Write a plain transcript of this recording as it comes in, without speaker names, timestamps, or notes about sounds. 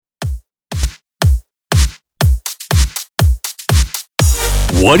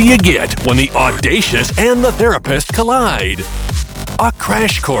What do you get when the audacious and the therapist collide? A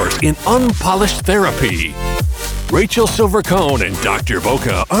crash course in unpolished therapy. Rachel Silvercone and Dr.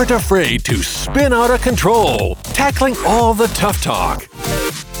 Boca aren't afraid to spin out of control, tackling all the tough talk.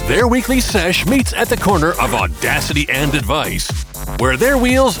 Their weekly sesh meets at the corner of audacity and advice, where their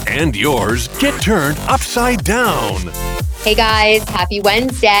wheels and yours get turned upside down. Hey guys, happy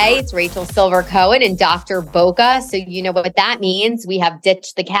Wednesday. It's Rachel Silvercone and Dr. Boca. So you know what that means. We have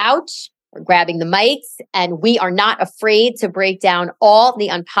ditched the couch, we're grabbing the mics, and we are not afraid to break down all the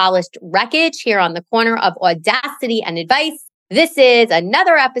unpolished wreckage here on the corner of audacity and advice. This is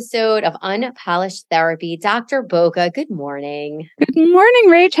another episode of Unpolished Therapy. Dr. Boca, good morning. Good morning,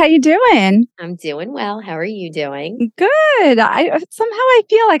 Rach. How you doing? I'm doing well. How are you doing? Good. I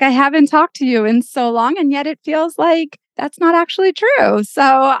feel like I haven't talked to you in so long, and yet it feels like that's not actually true.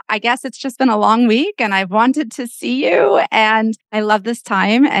 So I guess it's just been a long week and I've wanted to see you and I love this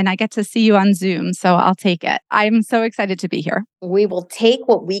time and I get to see you on Zoom. So I'll take it. I'm so excited to be here. We will take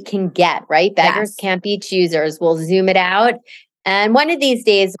what we can get, right? Beggars can't be choosers. We'll Zoom it out. And one of these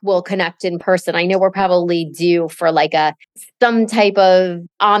days we'll connect in person. I know we're probably due for like some type of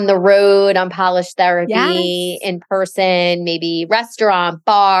on the road, unpolished therapy in person, maybe restaurant,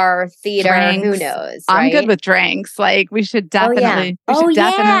 bar, theater, drinks. Who knows? I'm right? good with drinks. Like we should definitely. Oh my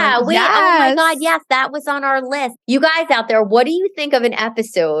Yes. God. Yes, that was on our list. You guys out there, what do you think of an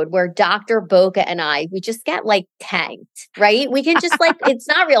episode where Dr. Boca and we just get like tanked, right? We can just it's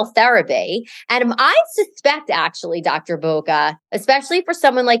not real therapy. And I suspect actually, Dr. Boca, especially for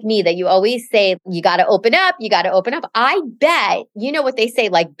someone like me that you always say, you got to open up, you got to open up. I bet, you know what they say,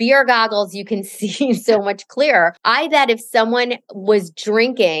 like beer goggles, you can see so much clearer. I bet if someone was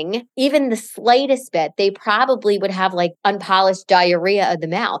drinking even the slightest bit, they probably would have like unpolished diarrhea of the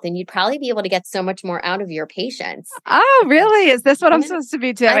mouth and you'd probably be able to get so much more out of your patients. Oh, really? Is this what I'm supposed to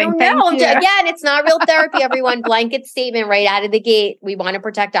be doing? I don't know. Again, it's not real therapy, everyone. Blanket statement right out of the gate. We want to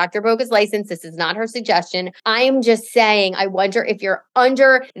protect Dr. Boca's license. This is not her suggestion. I am just saying, I wonder if you're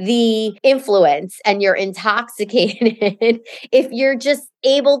under the influence and you're intoxicated, if you're just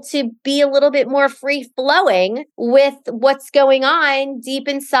able to be a little bit more free flowing with what's going on deep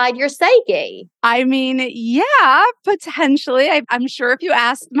inside your psyche. I mean, yeah, potentially. I'm sure if you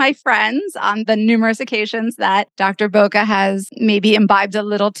asked my friends on the numerous occasions that Dr. Boca has maybe imbibed a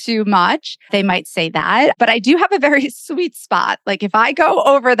little too much, they might say that. But I do have a very sweet spot. Like if I go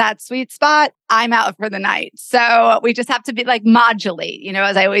over that sweet spot, I'm out for the night. So we just have to be like modulate. You know,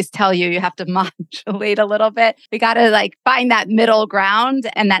 as I always tell you, you have to modulate a little bit. We got to like find that middle ground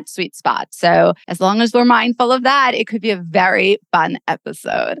and that sweet spot. So as long as we're mindful of that, it could be a very fun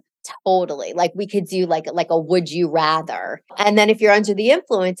episode. Totally. Like we could do like a would you rather. And then if you're under the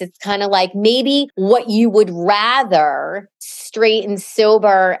influence, it's kind of like maybe what you would rather straight and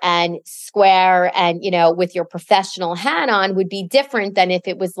sober and square and, you know, with your professional hat on would be different than if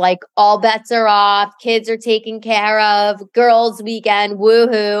it was like all bets are off, kids are taken care of, girls weekend,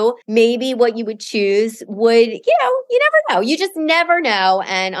 woohoo. Maybe what you would choose would, you know, you never know. You just never know.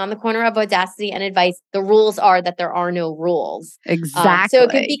 And on the corner of audacity and advice, the rules are that there are no rules. Exactly. So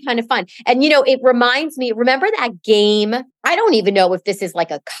it could be kind of fun. And, you know, it reminds me, remember that game? I don't even know if this is like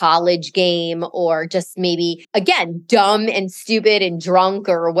a college game or just maybe, again, dumb and stupid and drunk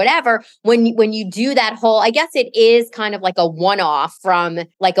or whatever. When you do that whole, I guess it is kind of like a one-off from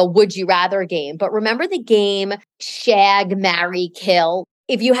like a would you rather game. But remember the game Shag, Marry, Kill?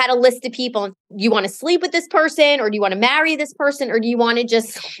 If you had a list of people, you want to sleep with this person or do you want to marry this person or do you want to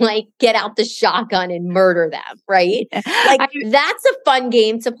just like get out the shotgun and murder them, right? Like that's a fun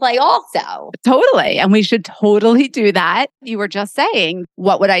game to play also. Totally. And we should totally do that. You were just saying,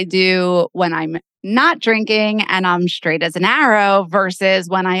 what would I do when I'm not drinking and I'm straight as an arrow versus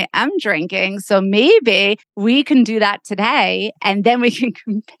when I am drinking. So maybe we can do that today and then we can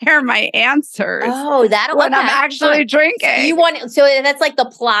compare my answers. Oh, that'll when I'm actually drinking. So that's like the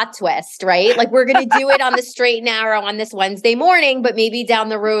plot twist, right? Like we're going to do it on the straight and narrow on this Wednesday morning, but maybe down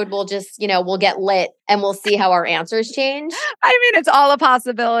the road we'll just, you know, we'll get lit and we'll see how our answers change. I mean, it's all a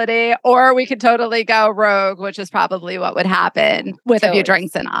possibility. Or we could totally go rogue, which is probably what would happen with a few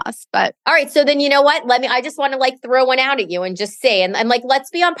drinks in us. But all right. So then you know what? I just want to like throw one out at you and just say, and like, let's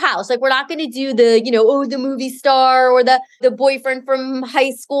be unpolished. Like we're not going to do the, you know, the movie star or the boyfriend from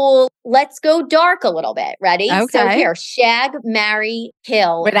high school. Let's go dark a little bit. Ready? Okay. So here, Shag, Marry,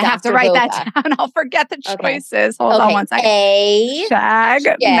 Kill. Wait, I have to write that down. I'll forget the choices. Hold on one second. A. Shag,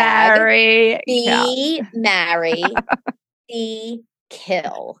 marry, B. kill. Marry. C.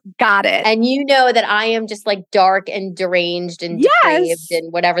 kill. Got it. And you know that I am just like dark and deranged and depraved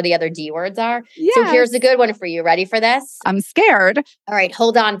and whatever the other D words are. Yes. So here's a good one for you. Ready for this? I'm scared. All right.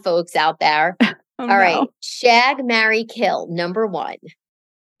 Hold on, folks out there. Oh, All right. Shag, marry, kill. Number 1,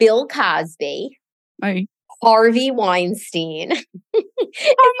 Bill Cosby. Harvey Weinstein. This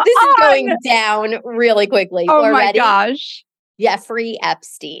is going down really quickly. Oh my gosh. Jeffrey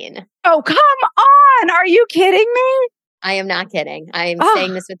Epstein. Oh, come on. Are you kidding me? I am not kidding. I am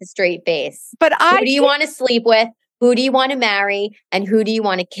saying this with a straight face. But who do you want to sleep with? Who do you want to marry? And who do you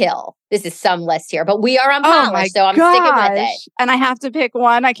want to kill? This is some list here, but we are unpolished, so I'm sticking with it. And I have to pick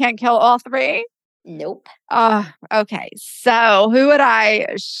one. I can't kill all 3? Nope. Okay. So who would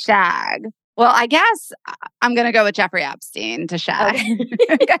I shag? Well, I guess I'm going to go with Jeffrey Epstein to shag.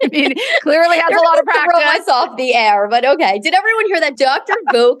 Okay. I mean, clearly has a lot of practice. Throw us off the air, but okay. Did everyone hear that? Dr.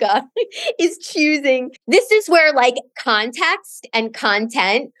 Boca is choosing. This is where like context and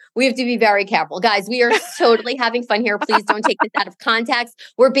content, we have to be very careful. Guys, we are totally having fun here. Please don't take this out of context.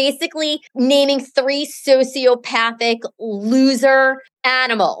 We're basically naming 3 sociopathic loser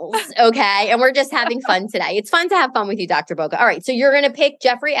animals, okay? And we're just having fun today. It's fun to have fun with you, Dr. Boca. All right, so you're going to pick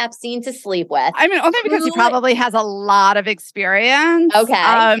Jeffrey Epstein to sleep with. I mean, only because he probably has a lot of experience. Okay,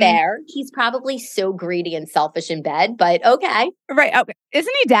 fair. He's probably so greedy and selfish in bed, but okay. Right, okay.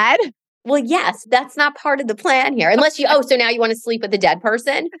 Isn't he dead? Well, yes, that's not part of the plan here. Unless you, so now you want to sleep with a dead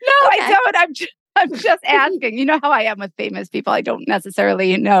person? No, okay. I don't. I'm just asking. You know how I am with famous people. I don't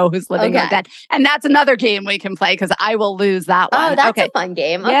necessally know who's living or dead. And that's another game we can play because I will lose that one. Oh, that's a fun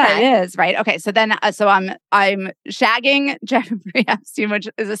game. Okay. Yeah, it is. Right. Okay. So then, I'm shagging Jeffrey Epstein, which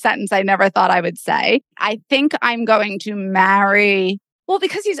is a sentence I never thought I would say. I think I'm going to marry, well,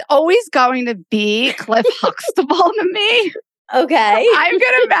 because he's always going to be Cliff Huxtable to me. Okay. I'm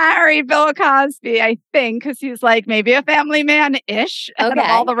going to marry Bill Cosby, I think, because he's like maybe a family man-ish out of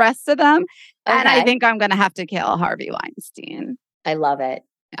all the rest of them. Okay. And I think I'm going to have to kill Harvey Weinstein. I love it.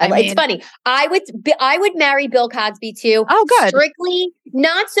 It's funny. I would marry Bill Cosby too. Oh, good. Strictly,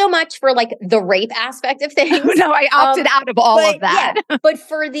 not so much for like the rape aspect of things. No, I opted out of all of that. Yeah, but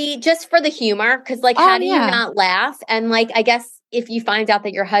for the humor, because like, how do you not laugh? And like, I guess if you find out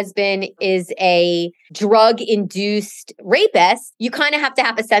that your husband is a drug-induced rapist, you kind of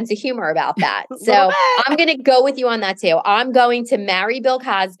have a sense of humor about that. So I'm going to go with you on that too. I'm going to marry Bill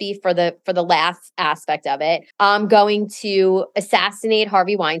Cosby for the last aspect of it. I'm going to assassinate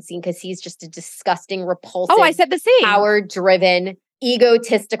Harvey Weinstein because he's just a disgusting, repulsive, I said the same. Power-driven,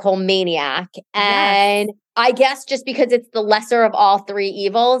 egotistical maniac. And I guess just because it's the lesser of all 3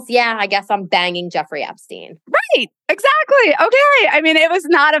 evils, I guess I'm banging Jeffrey Epstein. Right. Exactly. Okay. I mean, it was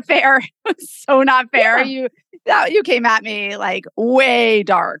so not fair. Yeah. You came at me like way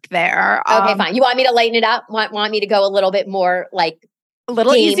dark there. Okay, fine. You want me to lighten it up? Want me to go a little bit more like a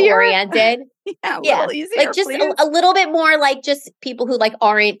little game easier oriented? A little easier, like just a little bit more like just people who like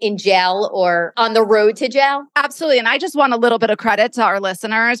aren't in jail or on the road to jail. Absolutely. And I just want a little bit of credit to our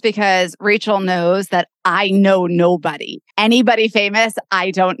listeners because Rachel knows that I know nobody. Anybody famous, I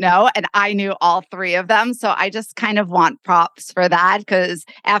don't know. And I knew all 3 of them. So I just kind of want props for that because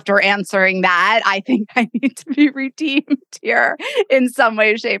after answering that, I think I need to be redeemed here in some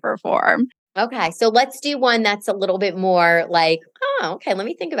way, shape, or form. Okay, so let's do one that's a little bit more like, okay, let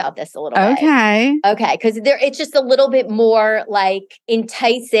me think about this a little bit. Okay, because it's just a little bit more like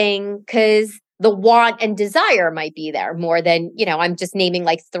enticing because the want and desire might be there more than, I'm just naming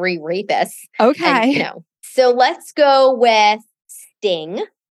like 3 rapists. Okay. And, so let's go with Sting,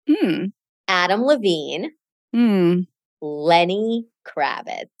 Adam Levine, Lenny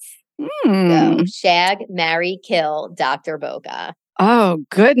Kravitz. So shag, marry, kill, Dr. Boca. Oh,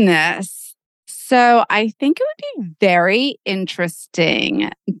 goodness. So I think it would be very interesting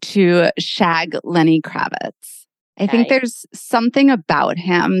to shag Lenny Kravitz. I think there's something about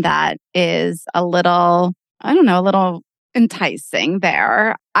him that is a little enticing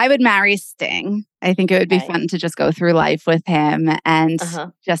there. I would marry Sting. I think it would be fun to just go through life with him and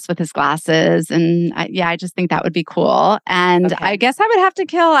just with his glasses. And I just think that would be cool. And I guess I would have to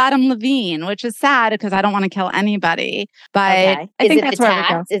kill Adam Levine, which is sad because I don't want to kill anybody. But I think that's where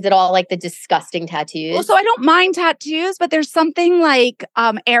I would go. Is it all like the disgusting tattoos? Well, so I don't mind tattoos, but there's something like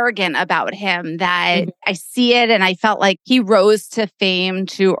arrogant about him that I see it. And I felt like he rose to fame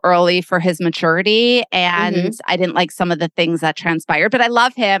too early for his maturity. And I didn't like some of the things that transpired, but I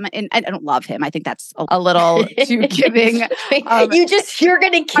love him. him, and I don't love him. I think that's a little too giving. You're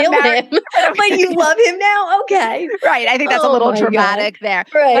going to kill him, but you love him now? Okay. Right. I think that's a little dramatic there.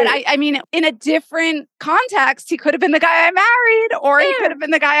 Right. But I mean, in a different context, he could have been the guy I married, or he could have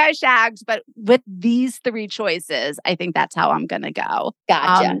been the guy I shagged. But with these three choices, I think that's how I'm going to go.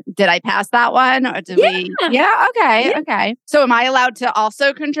 Gotcha. Did I pass that one? Or did we? Yeah. Okay. Yeah. Okay. So am I allowed to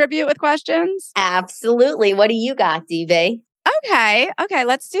also contribute with questions? Absolutely. What do you got, DV? Okay.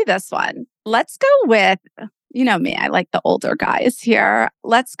 Let's do this one. Let's go with, you know me, I like the older guys here.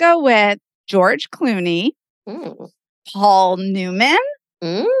 Let's go with George Clooney, Paul Newman.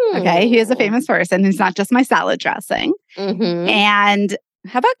 Okay. He is a famous person. He's not just my salad dressing. Mm-hmm. And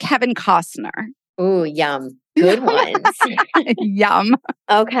how about Kevin Costner? Ooh, yum. Good ones. Yum.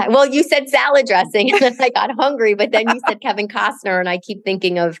 Okay. Well, you said salad dressing and then I got hungry, but then you said Kevin Costner and I keep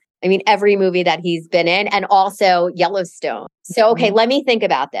thinking of, every movie that he's been in and also Yellowstone. So, okay, let me think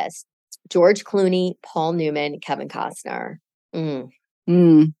about this. George Clooney, Paul Newman, Kevin Costner.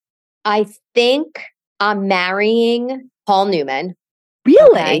 I think I'm marrying Paul Newman. Really?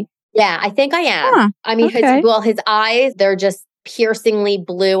 Okay. Yeah, I think I am. Huh, his eyes, they're just piercingly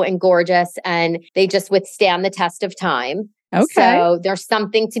blue and gorgeous and they just withstand the test of time. Okay. So there's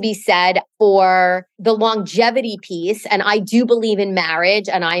something to be said for the longevity piece. And I do believe in marriage.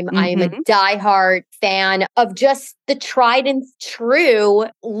 And I'm a diehard fan of just the tried and true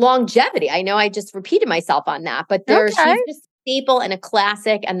longevity. I know I just repeated myself on that, but she's just a staple and a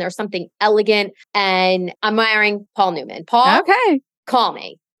classic. And there's something elegant. And I'm marrying Paul Newman. Paul, call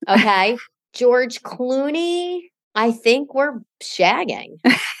me. Okay. George Clooney, I think we're shagging.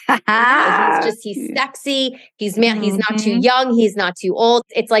 He's sexy. He's not too young. He's not too old.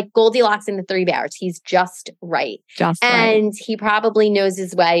 It's like Goldilocks and the Three Bears. He's just right. And he probably knows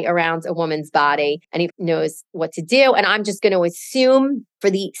his way around a woman's body and he knows what to do. And I'm just going to assume for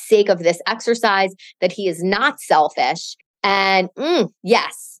the sake of this exercise that he is not selfish. And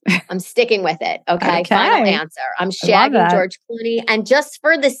yes, I'm sticking with it. Okay. Final answer. I'm shagging George Clooney. And just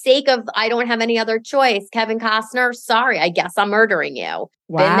for the sake of, I don't have any other choice, Kevin Costner, sorry, I guess I'm murdering you.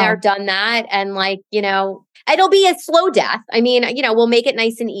 Wow. Been there, done that. And it'll be a slow death. We'll make it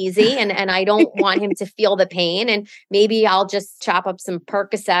nice and easy. And I don't want him to feel the pain. And maybe I'll just chop up some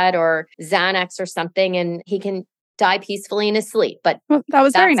Percocet or Xanax or something and he can die peacefully in his sleep. But that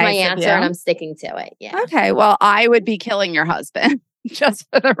was very nice. That's my answer, and I'm sticking to it. Yeah. Okay. Well, I would be killing your husband, just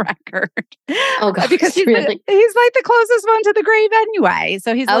for the record. Oh, God. Because he's like the closest one to the grave anyway.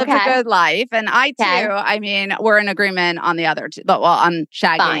 So he's lived a good life. And I too, we're in agreement on the other two. But on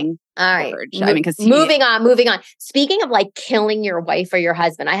shagging. Fine. All right. George. Moving on. Speaking of killing your wife or your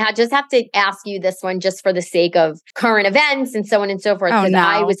husband, I just have to ask you this one just for the sake of current events and so on and so forth. Because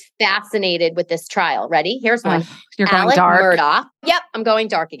I was fascinated with this trial. Ready? Here's one. You're going Alec dark. Murdaugh. Yep, I'm going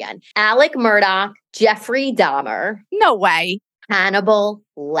dark again. Alec Murdaugh, Jeffrey Dahmer. No way. Hannibal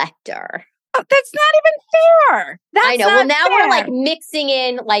Lecter. Oh, that's not even fair. I know. Well, now we're mixing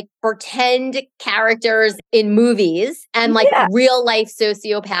in pretend characters in movies and real life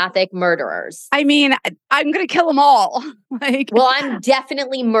sociopathic murderers. I'm going to kill them all. Well, I'm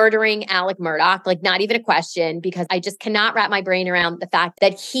definitely murdering Alec Murdaugh. Not even a question, because I just cannot wrap my brain around the fact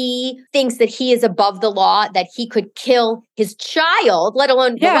that he thinks that he is above the law, that he could kill his child, let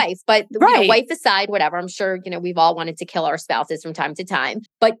alone the wife. But wife aside, whatever. I'm sure, we've all wanted to kill our spouses from time to time.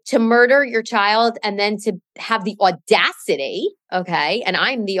 But to murder your child and then to have the audacity, okay, and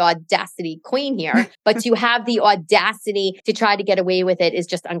I'm the audacity queen here, but to have the audacity to try to get away with it is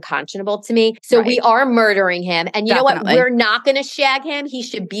just unconscionable to me. So we are murdering him. And you know what? We're not going to shag him. He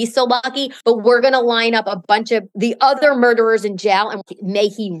should be so lucky, but we're going to line up a bunch of the other murderers in jail and may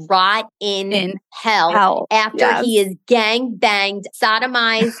he rot in hell after he is gang banged,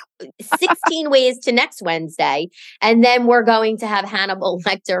 sodomized 16 ways to next Wednesday. And then we're going to have Hannibal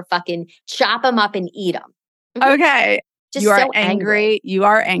Lecter fucking chop him up and eat him. Okay. Just you are so angry. You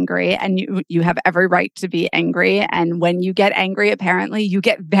are angry and you have every right to be angry. And when you get angry, apparently you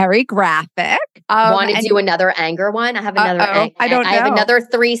get very graphic. Want to do another anger one? I have another. I don't know. I have another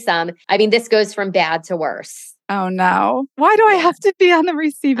threesome. This goes from bad to worse. Oh no. Why do I have to be on the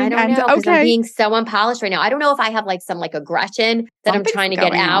receiving end? I don't know, because I'm being so unpolished right now. I don't know if I have some aggression that I'm trying to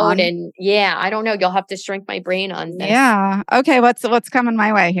get out. And I don't know. You'll have to shrink my brain on this. Yeah. Okay. What's coming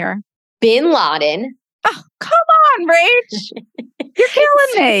my way here? Bin Laden. Oh, come on, Rach. You're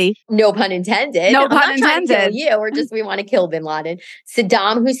killing me. No pun intended. No I'm pun not intended. Trying to kill you. We want to kill Bin Laden.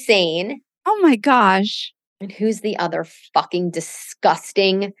 Saddam Hussein. Oh my gosh. And who's the other fucking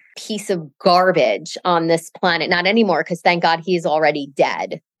disgusting piece of garbage on this planet? Not anymore, because thank God he's already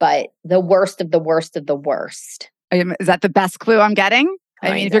dead. But the worst of the worst of the worst. Is that the best clue I'm getting?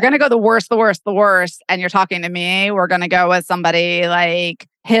 I mean, if you're going to go the worst, and you're talking to me, we're going to go with somebody like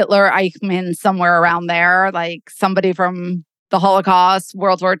Hitler, Eichmann, somewhere around there, like somebody from the Holocaust,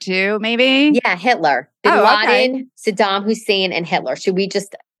 World War II, maybe? Yeah, Hitler. Bin Laden, Saddam Hussein, and Hitler. Should we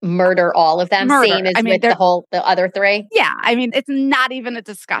just murder all of them? Same as with the other three? Yeah. I mean, it's not even a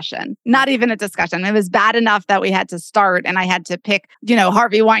discussion. Not even a discussion. It was bad enough that we had to start and I had to pick,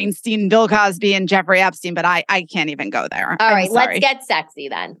 Harvey Weinstein, Bill Cosby, and Jeffrey Epstein, but I can't even go there. All right, let's get sexy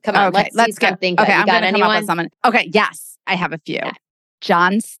then. Come on, let's do something good. Okay, you I'm got going to come up with someone. Okay, yes, I have a few. Yeah.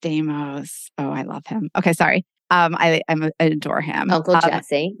 John Stamos. Oh, I love him. Okay, sorry. I adore him. Uncle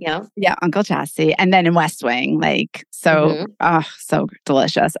Jesse, yeah. Yeah, Uncle Jesse. And then in West Wing, so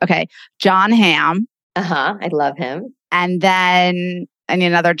delicious. Okay, John Hamm. I love him. And then I need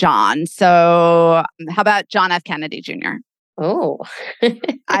another John. So how about John F. Kennedy Jr.? Oh.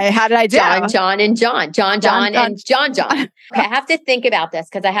 How did I do? John and John. John. Okay, I have to think about this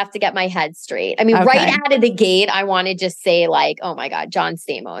because I have to get my head straight. I mean, right out of the gate, I want to just say oh my God, John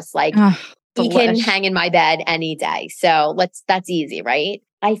Stamos. He can hang in my bed any day. So that's easy, right?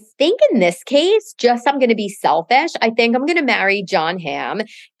 I think in this case, I'm going to be selfish. I think I'm going to marry John Hamm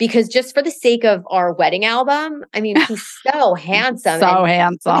because just for the sake of our wedding album, I mean, he's so handsome.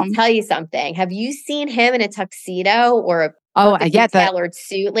 Handsome. Let me tell you something. Have you seen him in a tuxedo or a tailored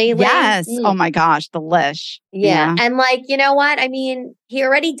suit lately? Yes. Oh my gosh, delish. Yeah. And you know what? I mean, he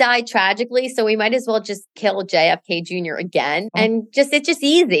already died tragically, so we might as well just kill JFK Jr. again. And it's just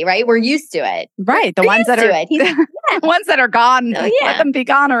easy, right? We're used to it. Right. The ones that are the ones that are gone, let them be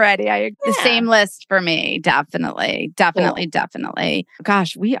gone already. The same list for me. Definitely.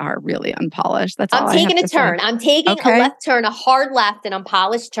 Gosh, we are really unpolished. That's all I'm taking a turn. I'm taking a left turn, a hard left, an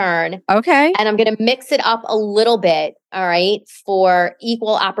unpolished turn. Okay. And I'm going to mix it up a little bit. All right. For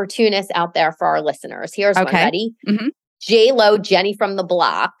equal opportunists out there for our listeners. Here's one. Ready? Mm-hmm. J-Lo, Jenny from the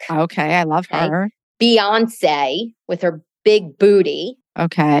Block. Okay. I love her. Beyonce with her big booty.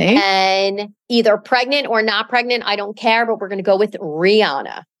 Okay. And either pregnant or not pregnant, I don't care, but we're going to go with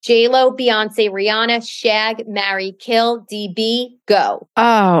Rihanna. J-Lo, Beyonce, Rihanna, Shag, marry, kill, DB, go.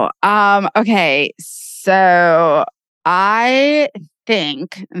 Oh, okay. So I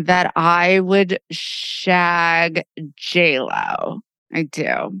think that I would shag J-Lo. I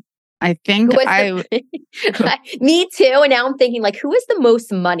do. I think Me too. And now I'm thinking who has the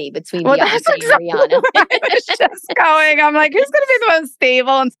most money between Beyonce and Rihanna? I was just going. I'm like, who's going to be the most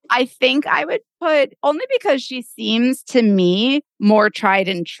stable? And I think I would put, only because she seems to me more tried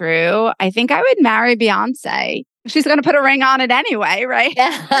and true, I think I would marry Beyonce. She's going to put a ring on it anyway, right?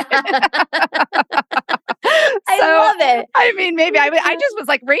 I love it. I mean, maybe I just was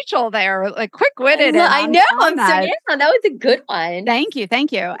like Rachel there, quick-witted. I know. That was a good one. Thank you.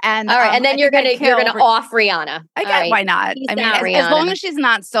 And all right, and then you're gonna off Rihanna. Why not? I mean, as long as she's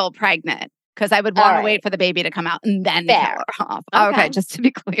not still pregnant, because I would want to wait for the baby to come out and then kill her off. Okay, just to be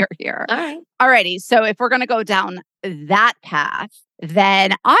clear here. All right. Alrighty. So if we're gonna go down that path,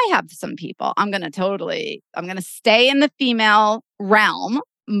 then I have some people. I'm gonna stay in the female realm,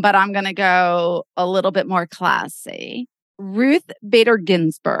 but I'm going to go a little bit more classy. Ruth Bader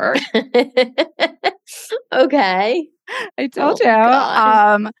Ginsburg. Okay. I told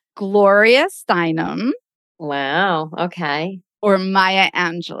you. Gloria Steinem. Wow. Okay. Or Maya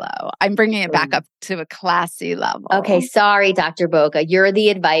Angelou. I'm bringing it back up to a classy level. Okay. Sorry, Dr. Boca. You're the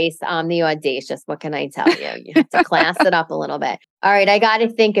advice. I'm the audacious. What can I tell you? You have to class it up a little bit. All right. I got to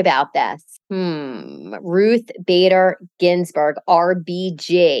think about this. Ruth Bader Ginsburg,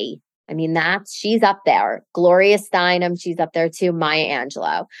 RBG. I mean, she's up there. Gloria Steinem, she's up there too. Maya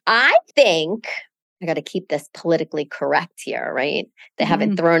Angelou. I think I got to keep this politically correct here, right? They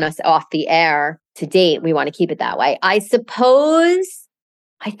haven't thrown us off the air to date. We want to keep it that way. I suppose,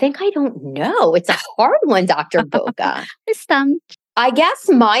 I don't know. It's a hard one, Dr. Boca. I stumped. I guess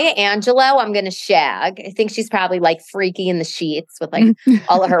Maya Angelou, I'm going to shag. I think she's probably freaky in the sheets with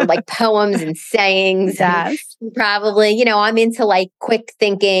all of her poems and sayings. Yes. And probably, I'm into quick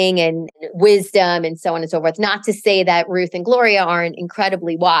thinking and wisdom and so on and so forth. Not to say that Ruth and Gloria aren't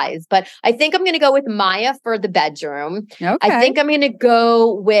incredibly wise, but I think I'm going to go with Maya for the bedroom. Okay. I think I'm going to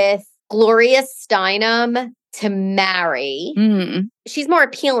go with Gloria Steinem to marry. She's more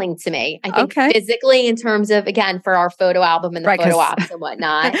appealing to me, I think, physically, in terms of, again, for our photo album and the photo ops and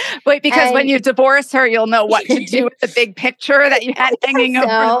whatnot. Wait, because when you divorce her, you'll know what to do with the big picture that you had hanging over.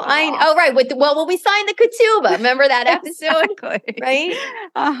 Right. When we signed the ketubah, remember that episode? Right?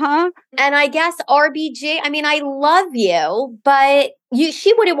 And I guess RBG, I mean, I love you, but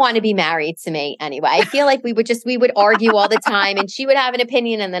she wouldn't want to be married to me anyway. I feel like we would argue all the time, and she would have an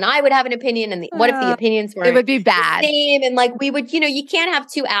opinion, and then I would have an opinion, and what if the opinions were it would be bad. The same, and we would, you can't have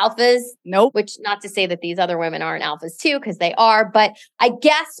two alphas. Nope. Which, not to say that these other women aren't alphas too, because they are, but I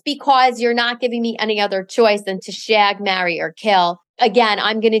guess because you're not giving me any other choice than to shag, marry, or kill. Again,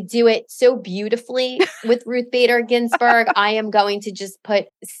 I'm going to do it so beautifully with Ruth Bader Ginsburg. I am going to just put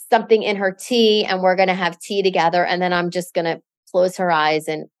something in her tea and we're going to have tea together. And then I'm just going to close her eyes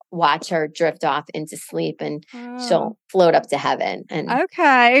and watch her drift off into sleep and she'll float up to heaven. And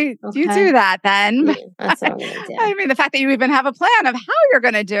okay. You do that then. Yeah, that's what I'm going to do. I mean, the fact that you even have a plan of how you're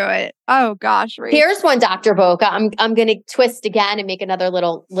going to do it. Oh gosh. Reese. Here's one, Dr. Boca. I'm going to twist again and make another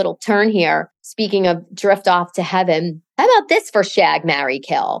little turn here. Speaking of drift off to heaven, how about this for shag, marry,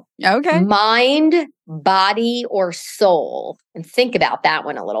 kill? Okay. Mind, body, or soul? And think about that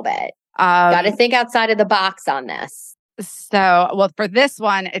one a little bit. Got to think outside of the box on this. So, well, for this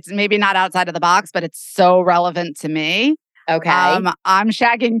one, it's maybe not outside of the box, but it's so relevant to me. Okay. I'm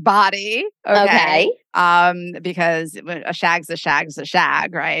shagging body. Okay. Because a shag's a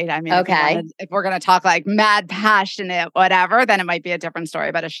shag, right? I mean, okay. If we're going to talk like mad, passionate, whatever, then it might be a different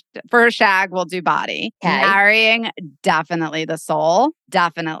story. But for a shag, we'll do body. Okay. Marrying, definitely the soul,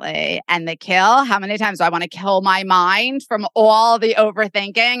 definitely. And the kill, how many times do I want to kill my mind from all the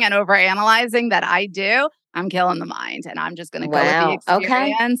overthinking and overanalyzing that I do? I'm killing the mind and I'm just going to go with the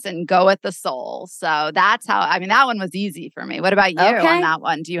experience and go with the soul. So that's how, I mean, that one was easy for me. What about you on that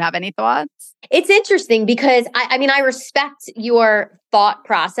one? Do you have any thoughts? It's interesting because I respect your thought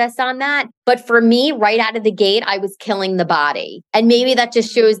process on that. But for me, right out of the gate, I was killing the body. And maybe that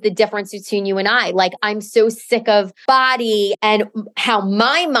just shows the difference between you and I. Like, I'm so sick of body and how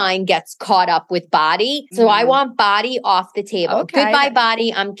my mind gets caught up with body. So I want body off the table. Okay. Goodbye,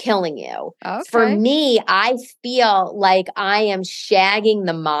 body. I'm killing you. Okay. For me, I feel like I am shagging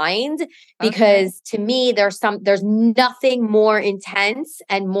the mind because to me, there's nothing more intense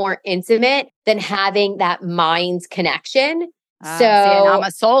and more intimate than having that mind connection. See, and I'm a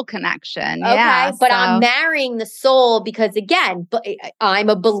soul connection. Okay, yeah, but I'm marrying the soul because, again, I'm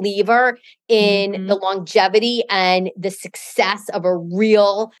a believer in the longevity and the success of a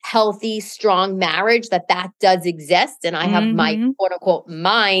real, healthy, strong marriage, that does exist. And I have my quote unquote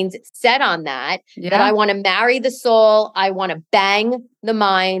mind set on that, that I want to marry the soul, I want to bang the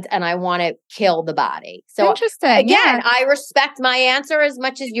mind, and I want to kill the body. So interesting. Again, I respect my answer as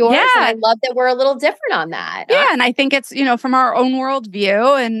much as yours. And I love that we're a little different on that. Yeah. And I think it's, from our own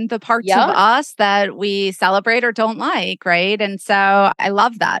worldview and the parts of us that we celebrate or don't like. Right. And so I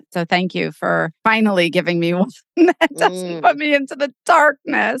love that. So thank you for finally giving me one that doesn't put me into the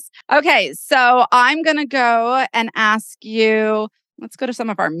darkness. Okay. So I'm going to go and ask you, let's go to some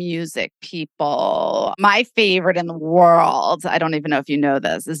of our music people. My favorite in the world, I don't even know if you know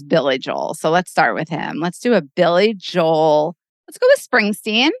this, is Billy Joel. So let's start with him. Let's do a Billy Joel. Let's go with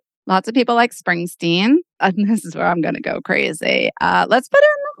Springsteen. Lots of people like Springsteen. And this is where I'm going to go crazy. Let's put in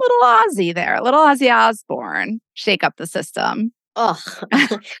a little Ozzy there, a little Ozzy Osbourne. Shake up the system. Ugh.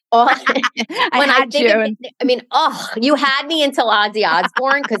 You had me until Ozzy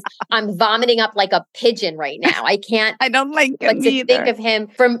Osbourne because I'm vomiting up like a pigeon right now. I can't. I don't like but him to either. think of him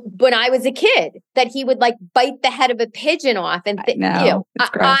from when I was a kid, that he would like bite the head of a pigeon off and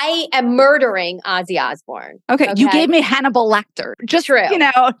I am murdering Ozzy Osbourne. Okay, you gave me Hannibal Lecter. Just true.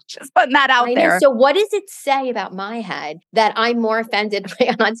 Just putting that out there. So what does it say about my head that I'm more offended by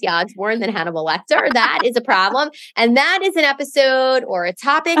Ozzy Osbourne than Hannibal Lecter? That is a problem, and that is an episode or a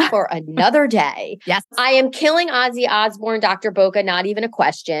topic for another day. Yes. I am killing Ozzy Osbourne, Dr. Boca, not even a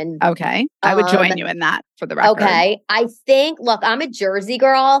question. Okay. I would join you in that, for the record. Okay. I think, look, I'm a Jersey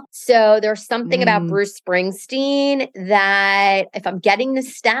girl. So there's something about Bruce Springsteen that if I'm getting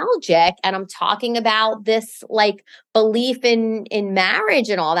nostalgic and I'm talking about this like belief in marriage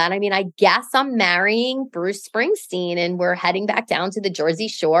and all that, I mean, I guess I'm marrying Bruce Springsteen and we're heading back down to the Jersey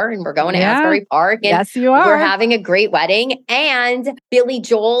Shore and we're going to Asbury Park. And yes, you are. We're having a great wedding. And Billy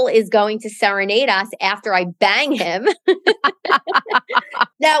Joel is going to serenade us after I bang him.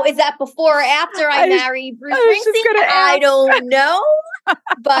 Now, is that before or after I marry Bruce Springsteen? I don't know.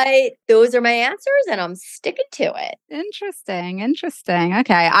 But those are my answers and I'm sticking to it. Interesting.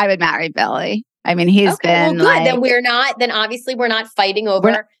 Okay. I would marry Billy. I mean, he's been good. Like, then obviously we're not fighting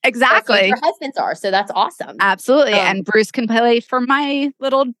over exactly what husbands are. So that's awesome. Absolutely. And Bruce can play for my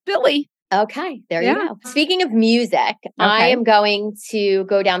little Billy. Okay, there you go. Speaking of music, I am going to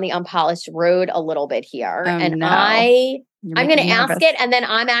go down the Unpolished road a little bit here. I'm going to ask it, and then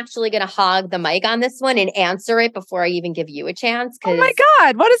I'm actually going to hog the mic on this one and answer it before I even give you a chance. Oh my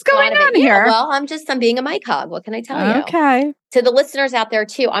God, what is going on here? Well, I'm being a mic hog. What can I tell you? Okay. To the listeners out there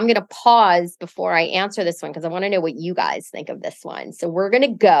too, I'm going to pause before I answer this one because I want to know what you guys think of this one. So we're going to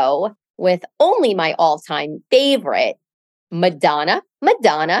go with only my all-time favorite Madonna,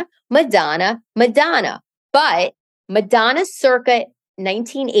 Madonna, Madonna, Madonna. But Madonna circa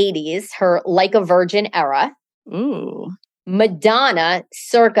 1980s, her Like a Virgin era. Ooh. Madonna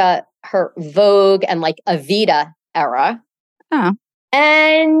circa her Vogue and like Evita era. Oh.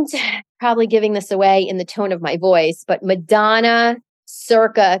 And probably giving this away in the tone of my voice, but Madonna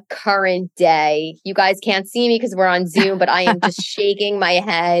circa current day. You guys can't see me because we're on Zoom, but I am just shaking my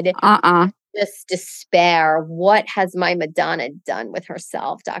head. Just despair. What has my Madonna done with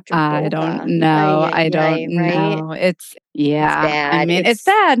herself, Dr. I Boca? don't know. I don't know. It's bad. I mean, it's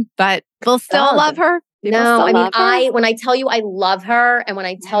bad, but we'll still love her. No, I mean, when I tell you I love her, and when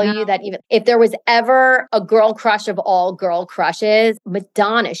I tell you that even if there was ever a girl crush of all girl crushes,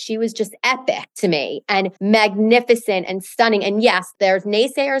 Madonna, she was just epic to me and magnificent and stunning. And yes, there's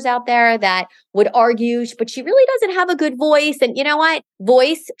naysayers out there that would argue, but she really doesn't have a good voice. And you know what?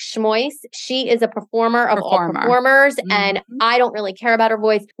 Voice, schmoise, she is a performer of all performers. And I don't really care about her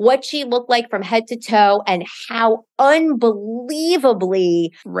voice. What she looked like from head to toe and how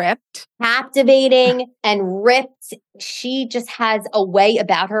unbelievably ripped, captivating and ripped. She just has a way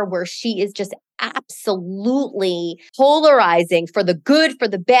about her where she is just absolutely polarizing for the good, for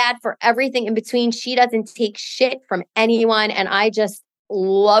the bad, for everything in between. She doesn't take shit from anyone. And I just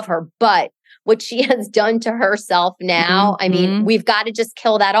love her. But what she has done to herself now, I mean, we've got to just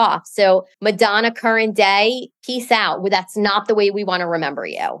kill that off. So Madonna current day, peace out. That's not the way we want to remember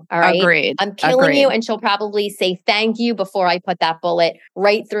you. All right. Agreed. I'm killing you. And she'll probably say thank you before I put that bullet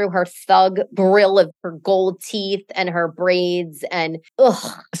right through her thug grill of her gold teeth and her braids. And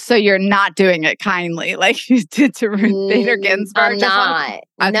ugh. So you're not doing it kindly like you did to Ruth Bader Ginsburg? I'm not.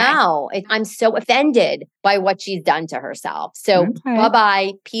 Okay. No, I'm so offended by what she's done to herself. So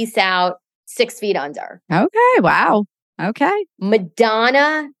bye-bye. Peace out. 6 feet under. Okay. Wow. Okay.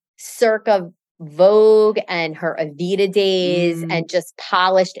 Madonna circa Vogue and her Evita days and just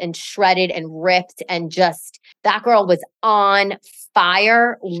polished and shredded and ripped and just that girl was on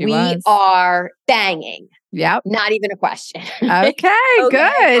fire. We are banging. Yep. Not even a question. Okay, good.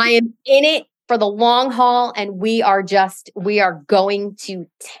 I am in it for the long haul and we are going to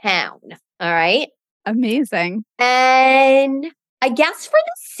town. All right. Amazing. And I guess for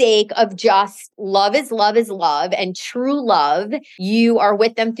the sake of just love is love and true love, you are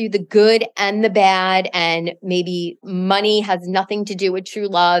with them through the good and the bad. And maybe money has nothing to do with true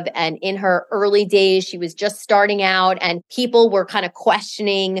love. And in her early days, she was just starting out and people were kind of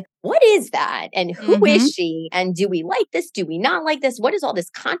questioning, what is that? And who is she? And do we like this? Do we not like this? What is all this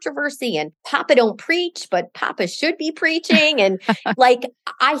controversy? And Papa don't preach, but Papa should be preaching. And like,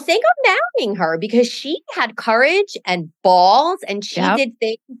 I think I'm marrying her because she had courage and balls and she did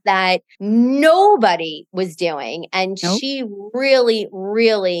things that nobody was doing. And she really,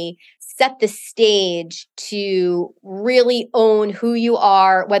 really set the stage to really own who you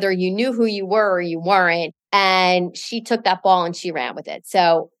are, whether you knew who you were or you weren't. And she took that ball and she ran with it.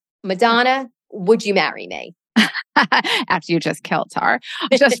 So Madonna, would you marry me? After you just killed her,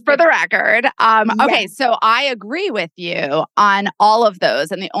 just for the record. Okay, so I agree with you on all of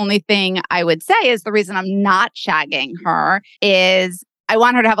those. And the only thing I would say is the reason I'm not shagging her is I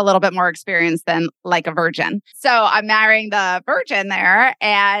want her to have a little bit more experience than Like a Virgin. So I'm marrying the virgin there,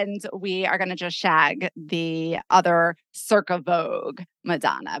 and we are going to just shag the other circa Vogue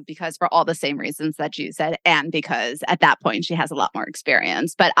Madonna because for all the same reasons that you said, and because at that point she has a lot more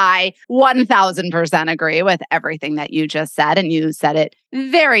experience. But I 1000% agree with everything that you just said, and you said it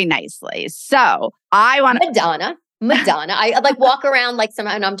very nicely. So I want Madonna. I like walk around like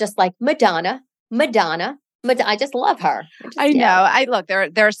somehow, and I'm just like Madonna. I just love her. I know. Look, there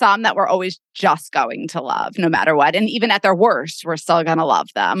are some that we're always just going to love no matter what. And even at their worst, we're still going to love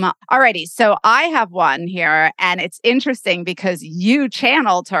them. Alrighty. So I have one here and it's interesting because you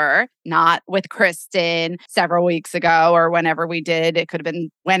channeled her, not with Kristen several weeks ago or whenever we did. It could have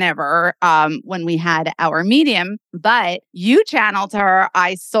been whenever, when we had our medium, but you channeled her.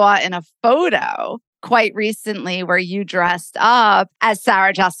 I saw in a photo quite recently where you dressed up as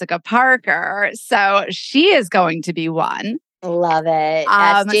Sarah Jessica Parker. So she is going to be one. Love it.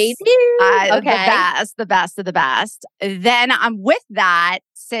 SJP. Okay. The best of the best. Then with that,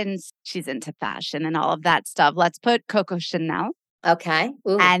 since she's into fashion and all of that stuff, let's put Coco Chanel. Okay.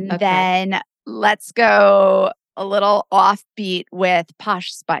 Ooh, then let's go a little offbeat with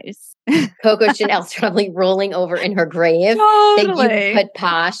Posh Spice. Coco Chanel's probably rolling over in her grave Totally. that you put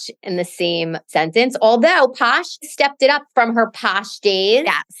Posh in the same sentence. Although Posh stepped it up from her Posh days.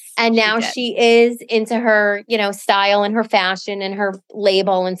 Yes. And now she is into her, style and her fashion and her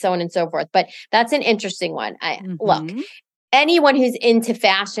label and so on and so forth. But that's an interesting one. Look, anyone who's into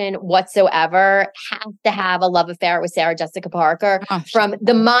fashion whatsoever has to have a love affair with Sarah Jessica Parker. From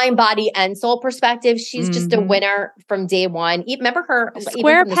the mind, body, and soul perspective, she's just a winner from day one. Remember her even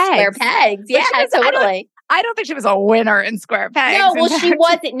from the square pegs. Yeah, totally. I don't think she was a winner in square pegs. No, well, she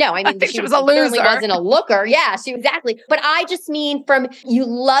wasn't. No, I mean, she was a loser. Certainly wasn't a looker. Yeah, exactly. But I just mean from you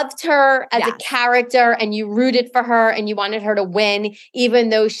loved her as a character and you rooted for her and you wanted her to win,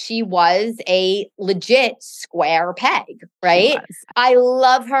 even though she was a legit square peg, right? I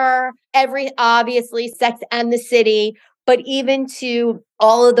love her. Obviously, Sex and the City. But even to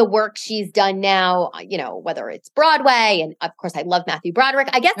all of the work she's done now, whether it's Broadway, and of course, I love Matthew Broderick.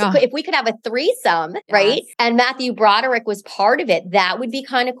 I guess if we could have a threesome, right? And Matthew Broderick was part of it, that would be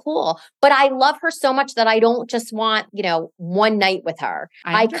kind of cool. But I love her so much that I don't just want, one night with her.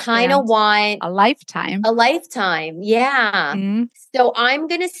 I kind of want a lifetime. A lifetime. Yeah. Mm-hmm. So I'm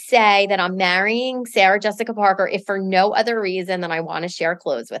going to say that I'm marrying Sarah Jessica Parker, if for no other reason than I want to share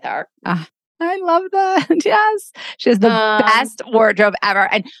clothes with her. I love that. Yes. She has the best wardrobe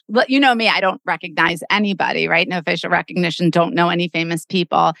ever. And you know me, I don't recognize anybody, right? No facial recognition, don't know any famous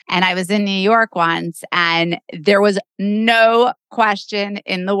people. And I was in New York once and there was no question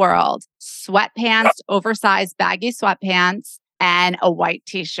in the world. Sweatpants, oversized baggy sweatpants, and a white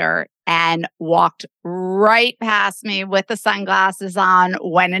t-shirt, and walked right past me with the sunglasses on,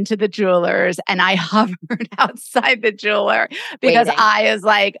 went into the jeweler's, and I hovered outside the jeweler because I was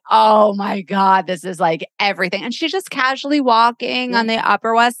like, oh my God, this is like everything. And she's just casually walking on the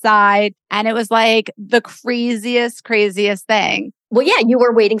Upper West Side. And it was like the craziest thing. Well, yeah, you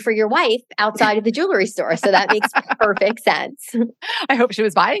were waiting for your wife outside of the jewelry store. So that makes perfect sense. I hope she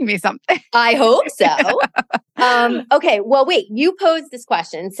was buying me something. I hope so. Okay. Well, wait, you posed this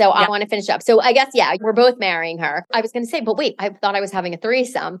question. So I want to finish up. So I guess, we're both marrying her. I was going to say, but wait, I thought I was having a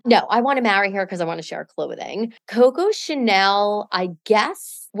threesome. No, I want to marry her because I want to share clothing. Coco Chanel, I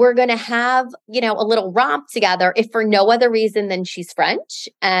guess we're going to have, a little romp together, if for no other reason than she's French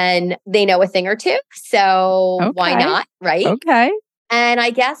and they know a thing or two. So why not? Right. Okay. And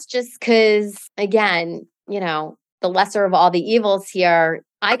I guess just because, again, the lesser of all the evils here,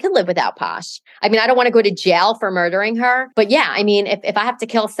 I could live without Posh. I mean, I don't want to go to jail for murdering her. But yeah, I mean, if I have to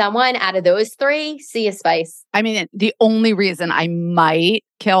kill someone out of those three, see a spice. I mean, the only reason I might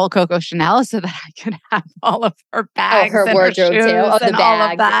kill Coco Chanel is so that I could have all of her bags, her wardrobe her too, and the bags,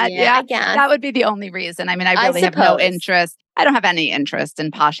 all of that. Yeah, that would be the only reason. I mean, I really have no interest. I don't have any interest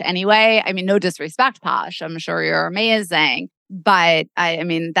in Posh anyway. I mean, no disrespect, Posh. I'm sure you're amazing. But I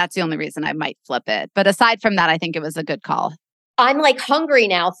mean, that's the only reason I might flip it. But aside from that, I think it was a good call. I'm like hungry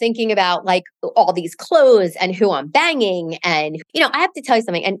now thinking about like all these clothes and who I'm banging. And, I have to tell you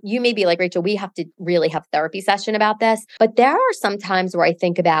something, and you may be like, Rachel, we have to really have a therapy session about this. But there are some times where I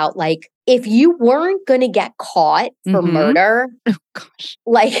think about like, if you weren't going to get caught for murder,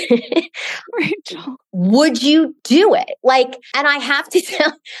 like, Rachel, would you do it? Like, and I have to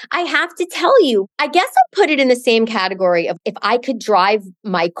tell you, I guess I'll put it in the same category of if I could drive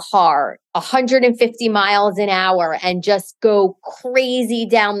my car 150 miles an hour and just go crazy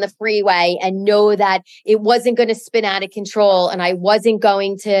down the freeway and know that it wasn't going to spin out of control and I wasn't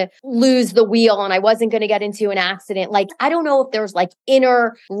going to lose the wheel and I wasn't going to get into an accident. Like, I don't know if there's like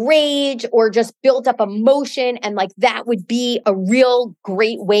inner rage or just built up emotion, and like that would be a real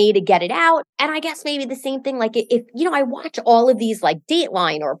great way to get it out. And I guess maybe the same thing, like if I watch all of these like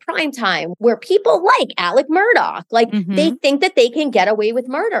Dateline or Primetime where people like Alec Murdaugh, like they think that they can get away with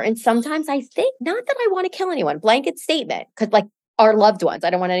murder. And sometimes I think, not that I want to kill anyone, blanket statement, because like our loved ones, I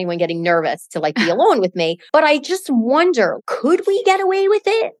don't want anyone getting nervous to like be alone with me. But I just wonder, could we get away with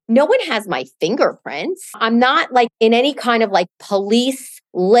it? No one has my fingerprints. I'm not like in any kind of like police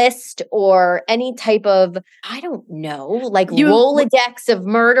list or any type of, I don't know, like Rolodex of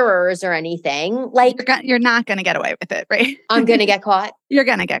murderers or anything. Like you're not going to get away with it, right? I'm going to get caught. You're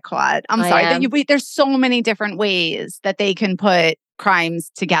going to get caught. I'm sorry. There's so many different ways that they can put crimes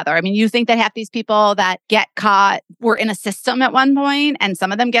together. I mean, you think that half these people that get caught were in a system at one point and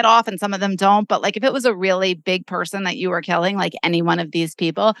some of them get off and some of them don't. But like if it was a really big person that you were killing, like any one of these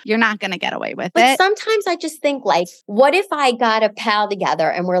people, you're not going to get away with it. But sometimes I just think like, what if I got a pal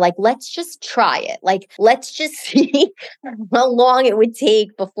together and we're like, let's just try it. Like, let's just see how long it would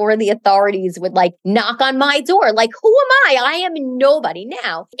take before the authorities would like knock on my door. Like, who am I? I am nobody.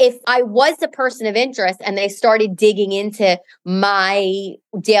 Now, if I was a person of interest and they started digging into my my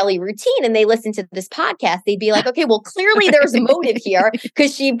daily routine and they listen to this podcast, they'd be like, okay, well, clearly there's a motive here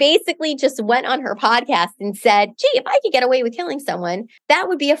because she basically just went on her podcast and said, gee, if I could get away with killing someone, that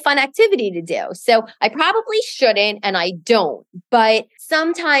would be a fun activity to do. So I probably shouldn't, and I don't. But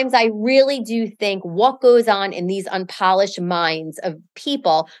sometimes I really do think what goes on in these unpolished minds of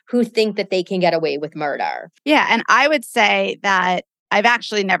people who think that they can get away with murder. Yeah. And I would say that I've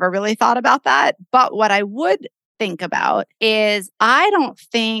actually never really thought about that. But what I would think about is I don't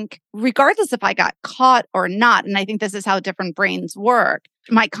think, regardless if I got caught or not, and I think this is how different brains work,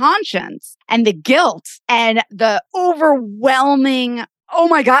 my conscience and the guilt and the overwhelming, oh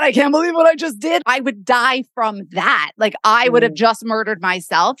my God, I can't believe what I just did. I would die from that. Like I would have just murdered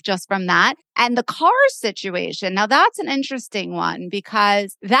myself just from that. And the car situation, now that's an interesting one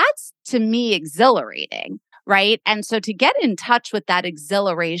because that's to me exhilarating. Right. And so to get in touch with that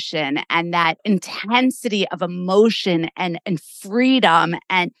exhilaration and that intensity of emotion and freedom,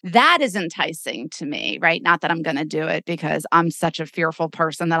 and that is enticing to me, right? Not that I'm going to do it because I'm such a fearful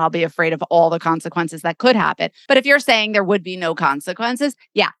person that I'll be afraid of all the consequences that could happen. But if you're saying there would be no consequences,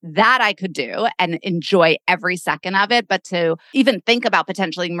 yeah, that I could do and enjoy every second of it. But to even think about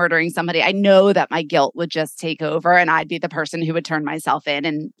potentially murdering somebody, I know that my guilt would just take over and I'd be the person who would turn myself in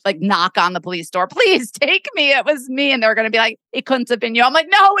and like knock on the police door, please take me. It was me. And they're going to be like, it couldn't have been you. I'm like,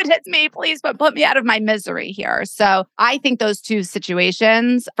 no, it is me. Please, but put me out of my misery here. So I think those two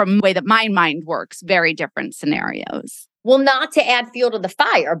situations, from the way that my mind works, very different scenarios. Well, not to add fuel to the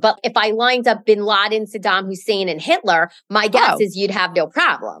fire, but if I lined up Bin Laden, Saddam Hussein, and Hitler, my guess is you'd have no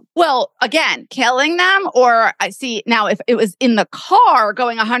problem. Well, again, killing them, or I see now if it was in the car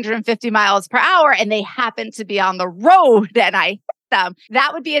going 150 miles per hour and they happen to be on the road and I them,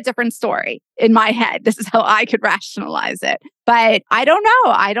 that would be a different story in my head. This is how I could rationalize it. But I don't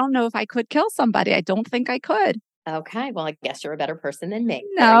know. I don't know if I could kill somebody. I don't think I could. Okay. Well, I guess you're a better person than me.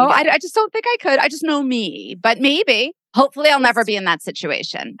 No, I just don't think I could. I just know me. But maybe. Hopefully, I'll never be in that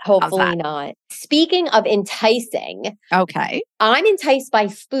situation. Hopefully not. Speaking of enticing. Okay. I'm enticed by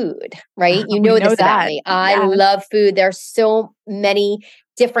food, right? You know this about me. I love food. There's so many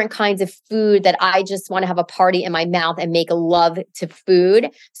different kinds of food that I just want to have a party in my mouth and make love to food.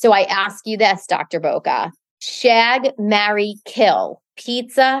 So I ask you this, Dr. Boca. Shag, marry, kill.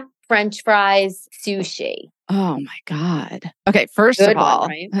 Pizza, French fries, sushi. Oh my God. Okay, first of all,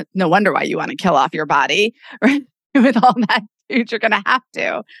 right? No wonder why you want to kill off your body, right? With all that food, you're going to have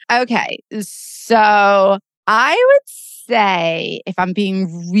to. Okay, so I would say, if I'm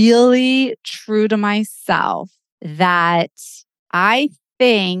being really true to myself, that I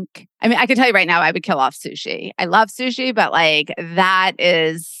can tell you right now, I would kill off sushi. I love sushi, but like that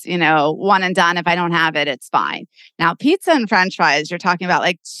is, one and done. If I don't have it, it's fine. Now, pizza and French fries, you're talking about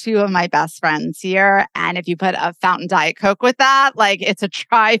like two of my best friends here. And if you put a Fountain Diet Coke with that, like it's a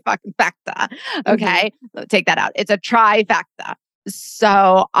trifecta. Okay. Take that out. It's a trifecta.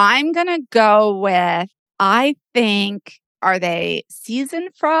 So I'm going to go with, I think, are they seasoned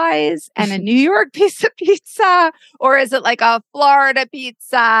fries and a New York piece of pizza? Or is it like a Florida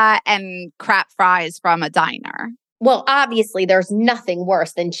pizza and crap fries from a diner? Well, obviously, there's nothing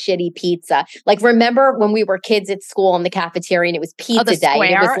worse than shitty pizza. Like, remember when we were kids at school in the cafeteria and it was pizza day? Square?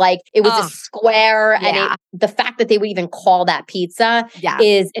 And it was like, it was a square. Yeah. And the fact that they would even call that pizza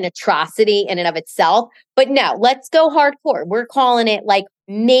is an atrocity in and of itself. But no, let's go hardcore. We're calling it like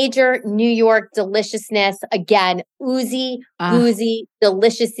major New York deliciousness. Again, oozy, boozy,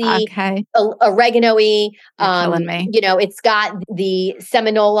 deliciousy, oregano-y. Killing me. It's got the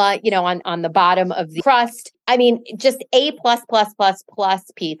seminola, on the bottom of the crust. I mean, just A++++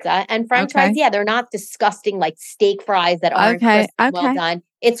 pizza. And French fries, they're not disgusting like steak fries that aren't well done.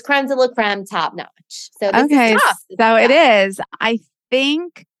 It's creme de la creme, top notch. So this is tough. So it is. I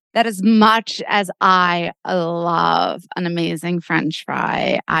think that as much as I love an amazing French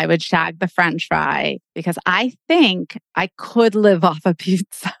fry, I would shag the French fry because I think I could live off a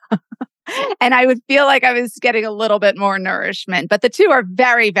pizza. And I would feel like I was getting a little bit more nourishment. But the two are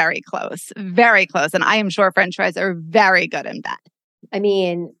very, very close. Very close. And I am sure French fries are very good in bed. I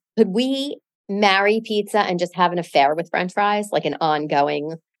mean, could we marry pizza and just have an affair with French fries? Like an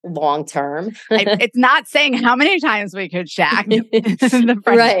ongoing long term. It's not saying how many times we could shag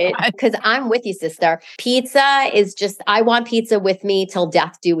right. Because I'm with you, sister. Pizza is just, I want pizza with me till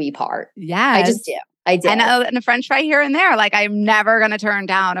death do we part. Yeah. I just do. I did. And a French fry here and there. Like, I'm never going to turn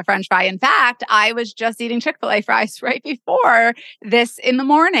down a French fry. In fact, I was just eating Chick-fil-A fries right before this in the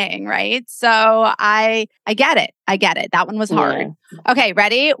morning, right? So I get it. I get it. That one was hard. Yeah. Okay,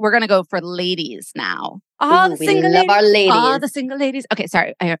 ready? We're going to go for ladies now. We love our ladies. All the single ladies. Okay,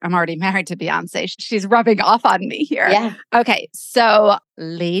 sorry. I'm already married to Beyonce. She's rubbing off on me here. Yeah. Okay, so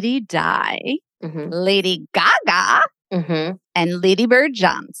Lady Di, Lady Gaga, and Lady Bird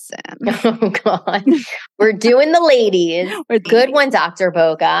Johnson. Oh, God. We're doing the ladies. Good one, Dr.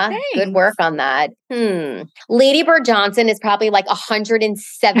 Boca. Thanks. Good work on that. Lady Bird Johnson is probably like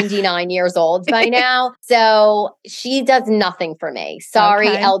 179 years old by now. So she does nothing for me. Sorry,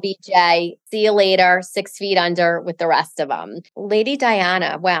 Okay. LBJ. See you later. 6 feet under with the rest of them. Lady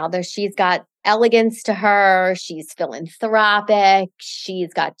Diana. Wow. She's got elegance to her. She's philanthropic.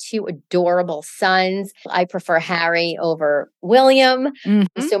 She's got 2 adorable sons. I prefer Harry over William.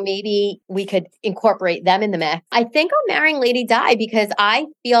 So maybe we could incorporate them in the mix. I think I'm marrying Lady Di because I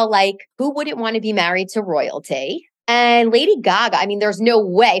feel like who wouldn't want to be married to royalty? And Lady Gaga, I mean, there's no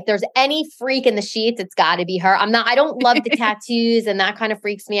way. If there's any freak in the sheets, it's got to be her. I don't love the tattoos and that kind of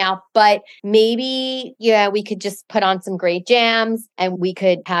freaks me out. But maybe, we could just put on some great jams and we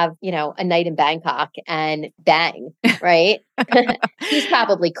could have, a night in Bangkok and bang, right? She's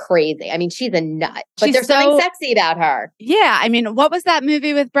probably crazy. I mean, she's a nut, but there's something sexy about her. Yeah. I mean, what was that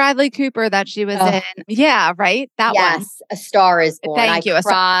movie with Bradley Cooper that she was in? Yeah, right? That one. Yes, A Star Is Born. Thank you. I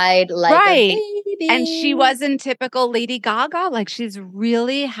cried like a baby. And she wasn't typical Lady Gaga. Like, she's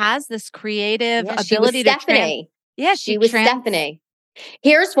really has this creative ability to Stephanie. She was Stephanie.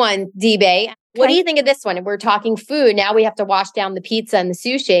 Here's one, D-Bay. What do you think of this one? We're talking food. Now we have to wash down the pizza and the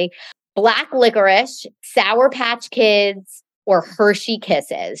sushi. Black licorice, Sour Patch Kids, or Hershey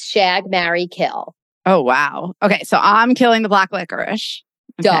Kisses. Shag, marry, kill. Oh, wow. Okay, so I'm killing the black licorice.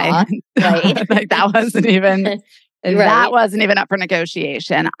 Okay. Duh. Right. Like, that wasn't even... That wasn't even up for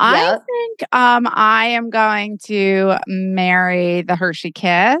negotiation. Yep. I think I am going to marry the Hershey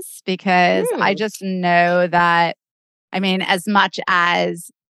Kiss because I just know that, I mean, as much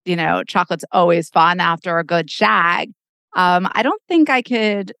as, chocolate's always fun after a good shag, I don't think I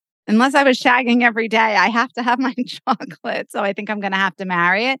could, unless I was shagging every day, I have to have my chocolate. So I think I'm going to have to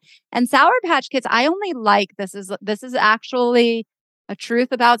marry it. And Sour Patch Kids, I only like, this is actually a truth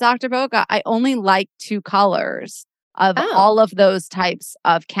about Dr. Boca. I only like 2 colors of all of those types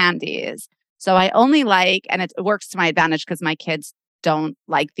of candies. So I only like, and it works to my advantage because my kids don't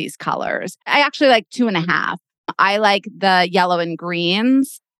like these colors. I actually like 2.5. I like the yellow and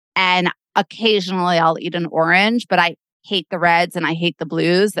greens, and occasionally I'll eat an orange, but I hate the reds and I hate the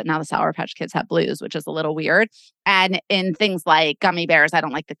blues. That now the Sour Patch Kids have blues, which is a little weird. And in things like gummy bears, I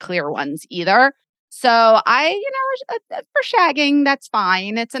don't like the clear ones either. So for shagging, that's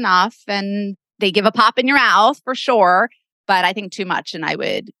fine. It's enough. And they give a pop in your mouth for sure, but I think too much and I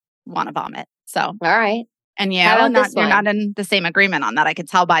would want to vomit. So, all right. And you're not in the same agreement on that. I could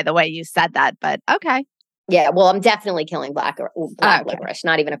tell by the way you said that, but okay. Yeah, well, I'm definitely killing black licorice.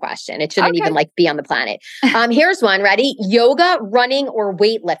 Not even a question. It shouldn't even be on the planet. Here's one. Ready? Yoga, running, or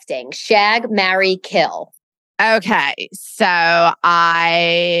weightlifting. Shag, marry, kill. Okay, so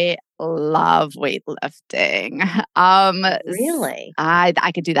I love weightlifting. Really?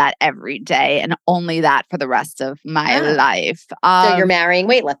 I could do that every day and only that for the rest of my life. So you're marrying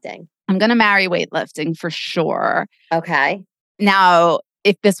weightlifting? I'm going to marry weightlifting for sure. Okay. Now,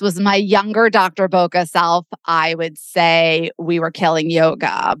 if this was my younger Dr. Boca self, I would say we were killing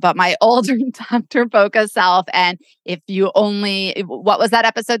yoga. But my older Dr. Boca self, and what was that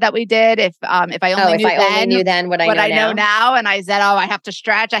episode that we did? If I only knew then what I know now, and I said, I have to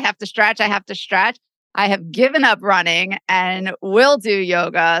stretch, I have to stretch, I have to stretch. I have given up running and will do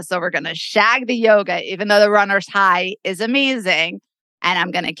yoga. So we're going to shag the yoga, even though the runner's high is amazing. And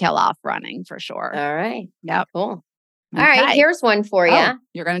I'm going to kill off running for sure. All right. Yep. Cool. All right, here's one for you.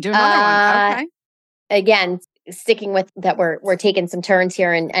 You're going to do another one. Okay. Again, sticking with that, we're taking some turns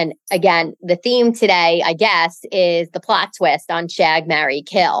here. And again, the theme today, I guess, is the plot twist on Shag, marry,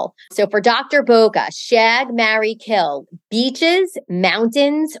 kill. So for Dr. Boca, Shag, marry, kill, beaches,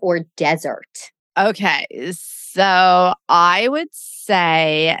 mountains, or desert? Okay. So I would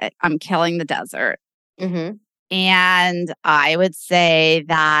say I'm killing the desert. Mm-hmm. And I would say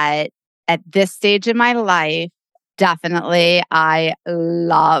that at this stage in my life, definitely, I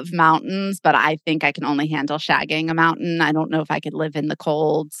love mountains, but I think I can only handle shagging a mountain. I don't know if I could live in the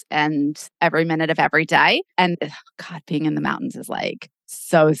cold and every minute of every day. And God, being in the mountains is like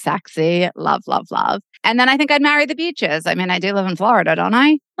so sexy. Love, love, love. And then I think I'd marry the beaches. I mean, I do live in Florida, don't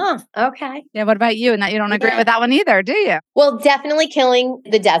I? Huh. Okay. Yeah. What about you? And that you don't agree Yeah. with that one either, do you? Well, definitely killing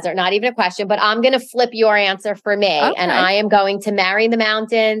the desert. Not even a question, but I'm going to flip your answer for me. Okay. And I am going to marry the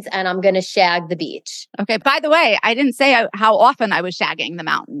mountains and I'm going to shag the beach. Okay. By the way, I didn't say how often I was shagging the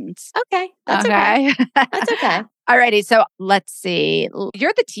mountains. Okay. That's okay. That's okay. Alrighty. So let's see.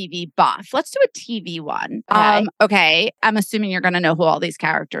 You're the TV buff. Let's do a TV one. Okay. Okay. I'm assuming you're going to know who all these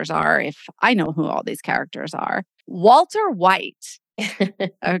characters are. If I know who all these characters are, Walter White.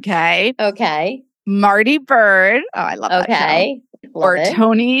 Okay. Okay. Marty Bird. Oh, I love that show. Okay. Or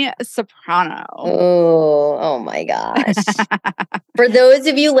Tony Soprano. Oh my gosh. For those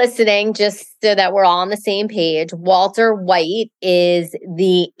of you listening, just so that we're all on the same page, Walter White is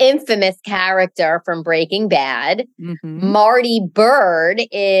the infamous character from Breaking Bad. Mm-hmm. Marty Bird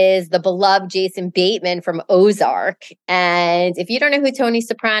is the beloved Jason Bateman from Ozark. And if you don't know who Tony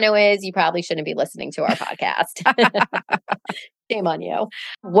Soprano is, you probably shouldn't be listening to our podcast. Shame on you.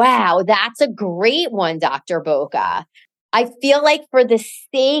 Wow, that's a great one, Dr. Boca. I feel like for the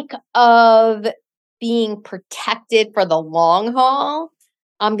sake of being protected for the long haul,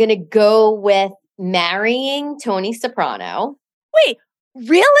 I'm going to go with marrying Tony Soprano. Wait,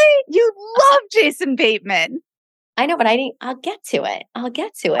 really? You love Jason Bateman. I know, but I'll get to it. Oh my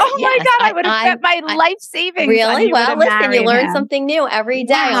God, I would have bet my life savings. Really? Well, listen, you learn him. something new every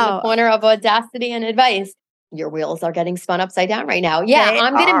day on the corner of audacity and advice. Your wheels are getting spun upside down right now. Yeah,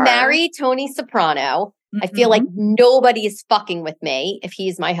 I'm going to marry Tony Soprano. I feel like nobody is fucking with me if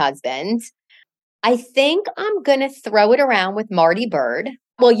he's my husband. I think I'm going to throw it around with Marty Bird.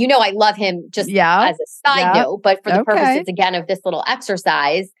 Well, you know, I love him just as a side note, but for the purposes, again, of this little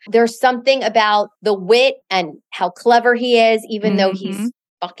exercise, there's something about the wit and how clever he is, even though he's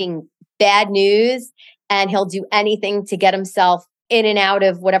fucking bad news, and he'll do anything to get himself in and out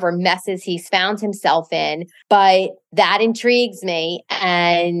of whatever messes he's found himself in. But that intrigues me.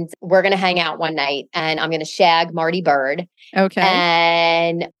 And we're going to hang out one night and I'm going to shag Marty Bird. Okay.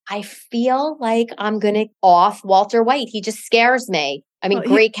 And I feel like I'm going to off Walter White. He just scares me. I mean,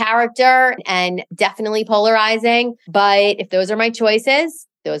 great character and definitely polarizing. But if those are my choices,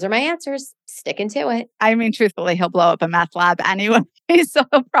 those are my answers. Sticking to it. I mean, truthfully, he'll blow up a meth lab anyway, so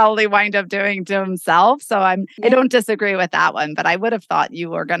he'll probably wind up doing to himself. So I don't disagree with that one, but I would have thought you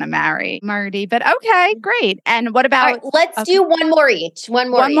were going to marry Marty. But okay, great. And what about? All right, let's do one more each. One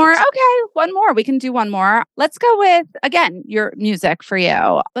more. Okay, one more. We can do one more. Let's go with, again, your music for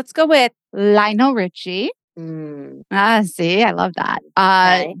you. Let's go with Lionel Richie. See, I love that.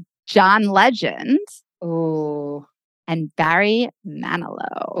 Okay. John Legend. Ooh. And Barry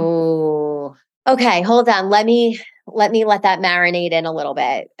Manilow. Oh, okay. Hold on. Let me let that marinate in a little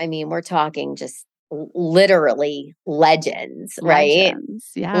bit. I mean, we're talking just literally legends, right?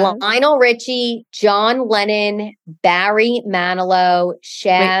 Yeah. Lionel Richie, John Lennon, Barry Manilow,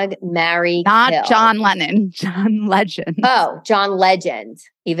 Shag, marry, not kill. John Lennon, John Legend. Oh, John Legend.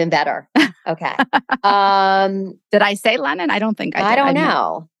 Even better. Okay. Did I say Lennon? I don't think I did. I don't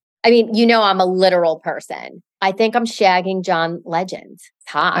know. I mean, you know, I'm a literal person. I think I'm shagging John Legend. It's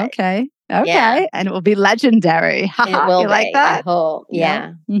hot. Okay. Yeah. And it will be legendary. It will you like that?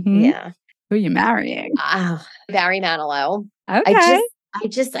 Yeah. Mm-hmm. Yeah. Who are you marrying? Barry Manilow. Okay.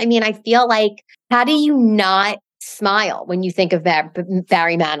 I mean, I feel like, how do you not smile when you think of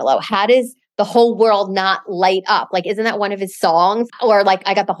Barry Manilow? How does the whole world not light up? Like, isn't that one of his songs? Or like,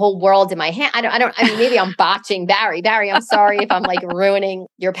 I got the whole world in my hand. I mean, maybe I'm botching Barry. Barry, I'm sorry if I'm like ruining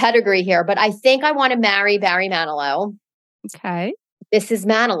your pedigree here, but I think I want to marry Barry Manilow. Okay. This is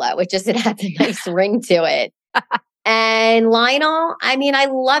Manilow. It has a nice ring to it. And Lionel, I mean, I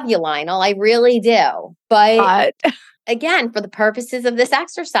love you, Lionel. I really do. But again, for the purposes of this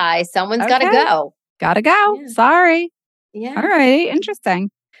exercise, someone's got to go. Gotta go. Yeah. Sorry. Yeah. All right.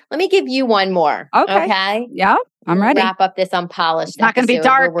 Interesting. Let me give you one more. Okay. Yeah. I'm ready. Wrap up this Unpolished. It's not going to be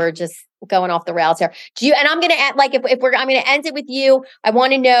dark. We're just going off the rails here. And I'm going to end, like, I'm going to end it with you. I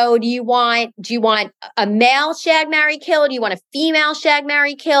want to know, do you want a male shag, marry, kill? Do you want a female shag,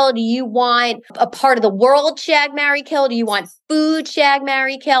 marry, kill? Do you want a part of the world shag, marry, kill? Do you want food shag,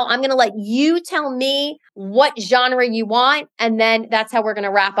 marry, kill? I'm going to let you tell me what genre you want. And then that's how we're going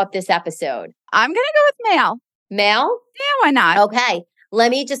to wrap up this episode. I'm going to go with male. Male? Yeah, why not? Okay. Let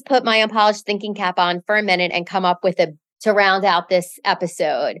me just put my Unpolished thinking cap on for a minute and come up with to round out this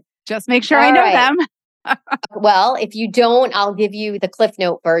episode. Just make sure I know them. Well, if you don't, I'll give you the Cliff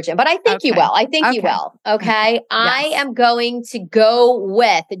Note version, but I think you will. I think you will. Okay. Yes. I am going to go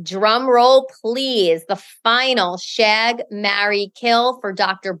with, drum roll, please, the final shag, marry, kill for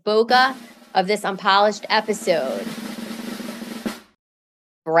Dr. Boca of this Unpolished episode.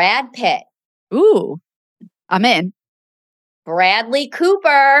 Brad Pitt. Ooh. I'm in. Bradley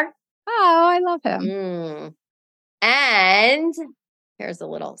Cooper. Oh, I love him. And here's a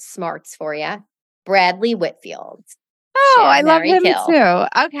little smarts for you. Bradley Whitfield. Oh, Shag, I love marry, him kill. too.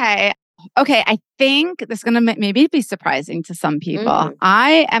 Okay. I think this is going to maybe be surprising to some people.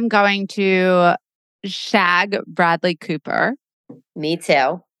 I am going to shag Bradley Cooper. Me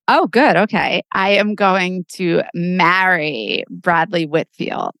too. Oh, good. Okay. I am going to marry Bradley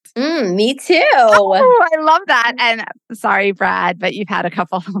Whitfield. Me too. Oh, I love that. And sorry, Brad, but you've had a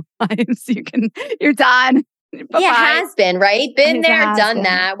couple of lives. You're done. Bye-bye. He has been, right? Been there, done been.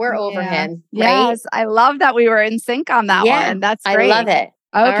 that. We're over him, right? Yes. I love that we were in sync on that one. That's great. I love it.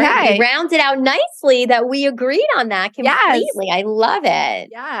 Okay. Right. You rounded out nicely that we agreed on that completely. Yes. I love it.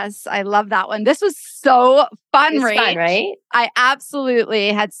 Yes. I love that one. This was so fun, It's fun, right? I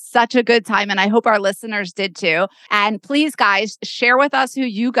absolutely had such a good time, and I hope our listeners did too. And please, guys, share with us who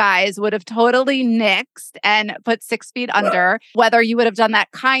you guys would have totally nixed and put 6 feet under, whether you would have done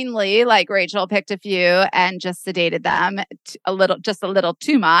that kindly, like Rachel picked a few and just sedated them just a little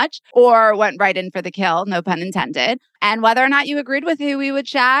too much, or went right in for the kill, no pun intended. And whether or not you agreed with who we would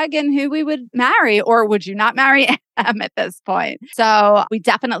shag and who we would marry, or would you not marry them at this point? So we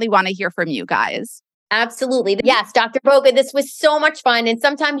definitely want to hear from you guys. Absolutely. Yes, Dr. Boca, this was so much fun. And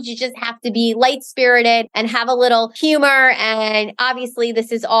sometimes you just have to be light-spirited and have a little humor. And obviously,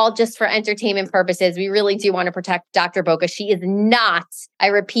 this is all just for entertainment purposes. We really do want to protect Dr. Boca. She is not, I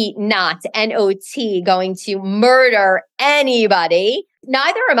repeat, not N-O-T going to murder anybody.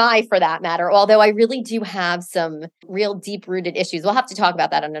 Neither am I, for that matter, although I really do have some real deep-rooted issues. We'll have to talk about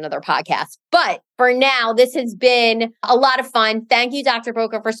that on another podcast. But for now, this has been a lot of fun. Thank you, Dr.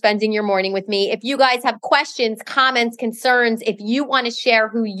 Boca, for spending your morning with me. If you guys have questions, comments, concerns, if you want to share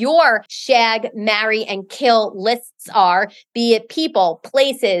who your shag, marry, and kill lists are, be it people,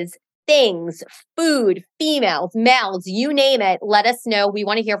 places, things, food, females, males, you name it, let us know. We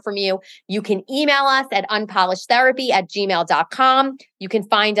want to hear from you. You can email us at unpolishedtherapy@gmail.com. You can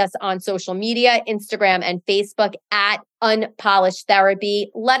find us on social media, Instagram and Facebook at Unpolished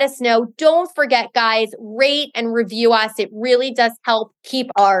Therapy. Let us know. Don't forget, guys, rate and review us. It really does help keep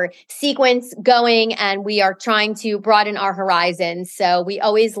our sequence going, and we are trying to broaden our horizons. So we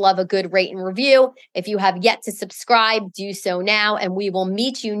always love a good rate and review. If you have yet to subscribe, do so now, and we will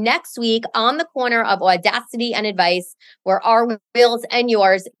meet you next week on the corner of audacity and advice, where our wheels and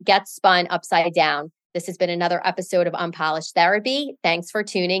yours get spun upside down. This has been another episode of Unpolished Therapy. Thanks for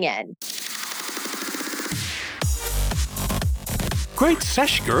tuning in. Great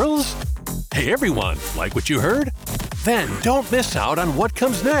sesh, girls! Hey everyone, like what you heard? Then don't miss out on what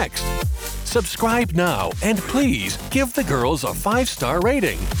comes next. Subscribe now and please give the girls a 5-star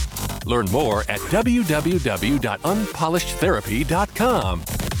rating. Learn more at www.unpolishedtherapy.com.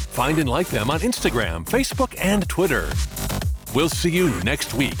 Find and like them on Instagram, Facebook, and Twitter. We'll see you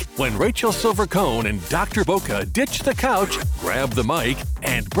next week when Rachel Silvercone and Dr. Boca ditch the couch, grab the mic,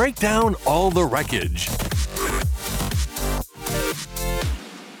 and break down all the wreckage.